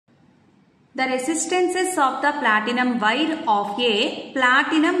The resistances of the platinum wire of a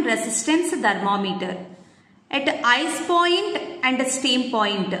platinum resistance thermometer at ice point and steam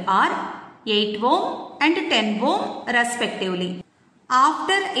point are 8 ohm and 10 ohm respectively.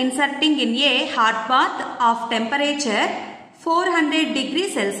 After inserting in a hot bath of temperature 400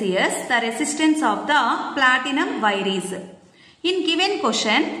 degrees Celsius, the resistance of the platinum wire is. In given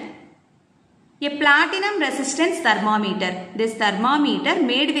question, a platinum resistance thermometer. This thermometer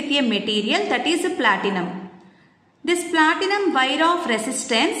made with a material that is platinum. This platinum wire of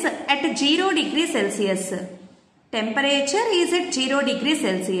resistance at 0 degrees Celsius. Temperature is at 0 degrees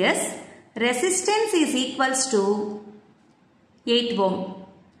Celsius. Resistance is equals to 8 ohm.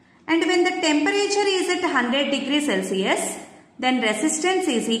 And when the temperature is at 100 degrees Celsius, then resistance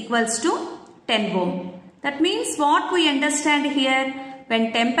is equals to 10 ohm. That means what we understand here?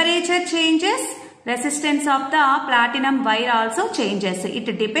 When temperature changes, resistance of the platinum wire also changes. It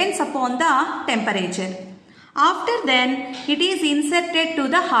depends upon the temperature. After then, it is inserted to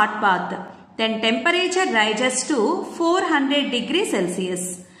the hot bath. Then temperature rises to 400 degrees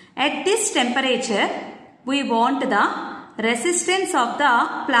Celsius. At this temperature, we want the resistance of the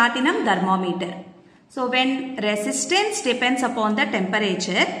platinum thermometer. So when resistance depends upon the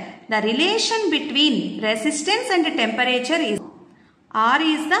temperature, the relation between resistance and temperature is R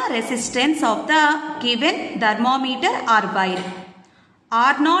is the resistance of the given thermometer or wire.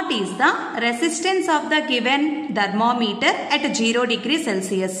 R0 is the resistance of the given thermometer at 0 degrees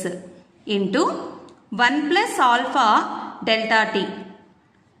Celsius into 1 plus alpha delta T,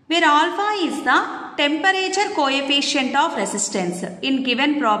 where alpha is the temperature coefficient of resistance. In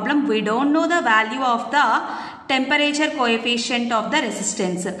given problem, we don't know the value of the temperature coefficient of the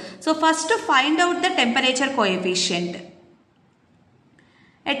resistance. So first to find out the temperature coefficient.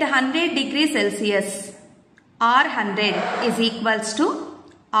 At 100 degrees Celsius, R100 is equals to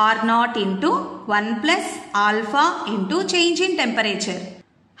R0 into 1 plus alpha into change in temperature.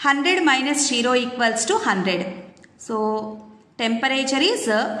 100 minus 0 equals to 100. So temperature is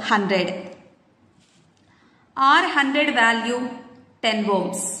 100. R100 value 10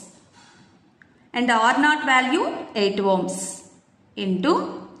 ohms and R0 value 8 ohms into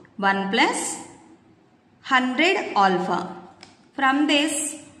 1 plus 100 alpha. From this,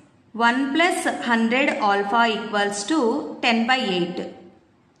 1 plus 100 alpha equals to 10 by 8.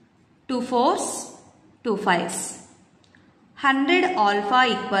 2 4s, 2 5s. 100 alpha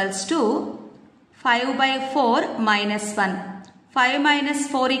equals to 5 by 4 minus 1. 5 minus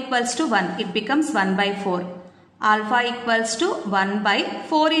 4 equals to 1. It becomes 1 by 4. Alpha equals to 1 by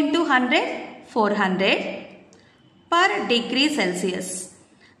 4 into 100, 400 per degree Celsius.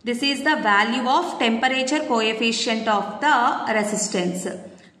 This is the value of temperature coefficient of the resistance.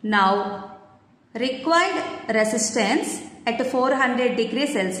 Now, required resistance at 400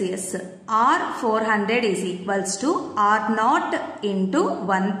 degrees Celsius. R 400 is equals to R0 into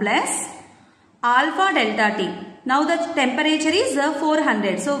 1 plus alpha delta T. Now the temperature is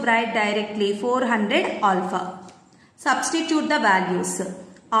 400. So write directly 400 alpha. Substitute the values.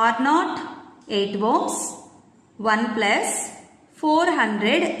 R0 8 ohms, 1 plus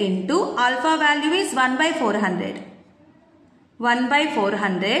 400 into alpha value is 1 by 400. 1 by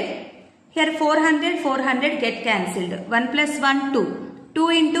 400. Here 400 get cancelled. 1 plus 1 2. 2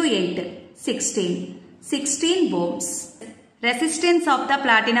 into 8 16. 16 ohms. Resistance of the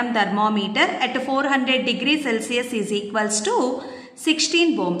platinum thermometer at 400 degrees Celsius is equals to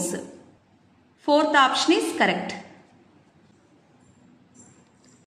 16 ohms. Fourth option is correct.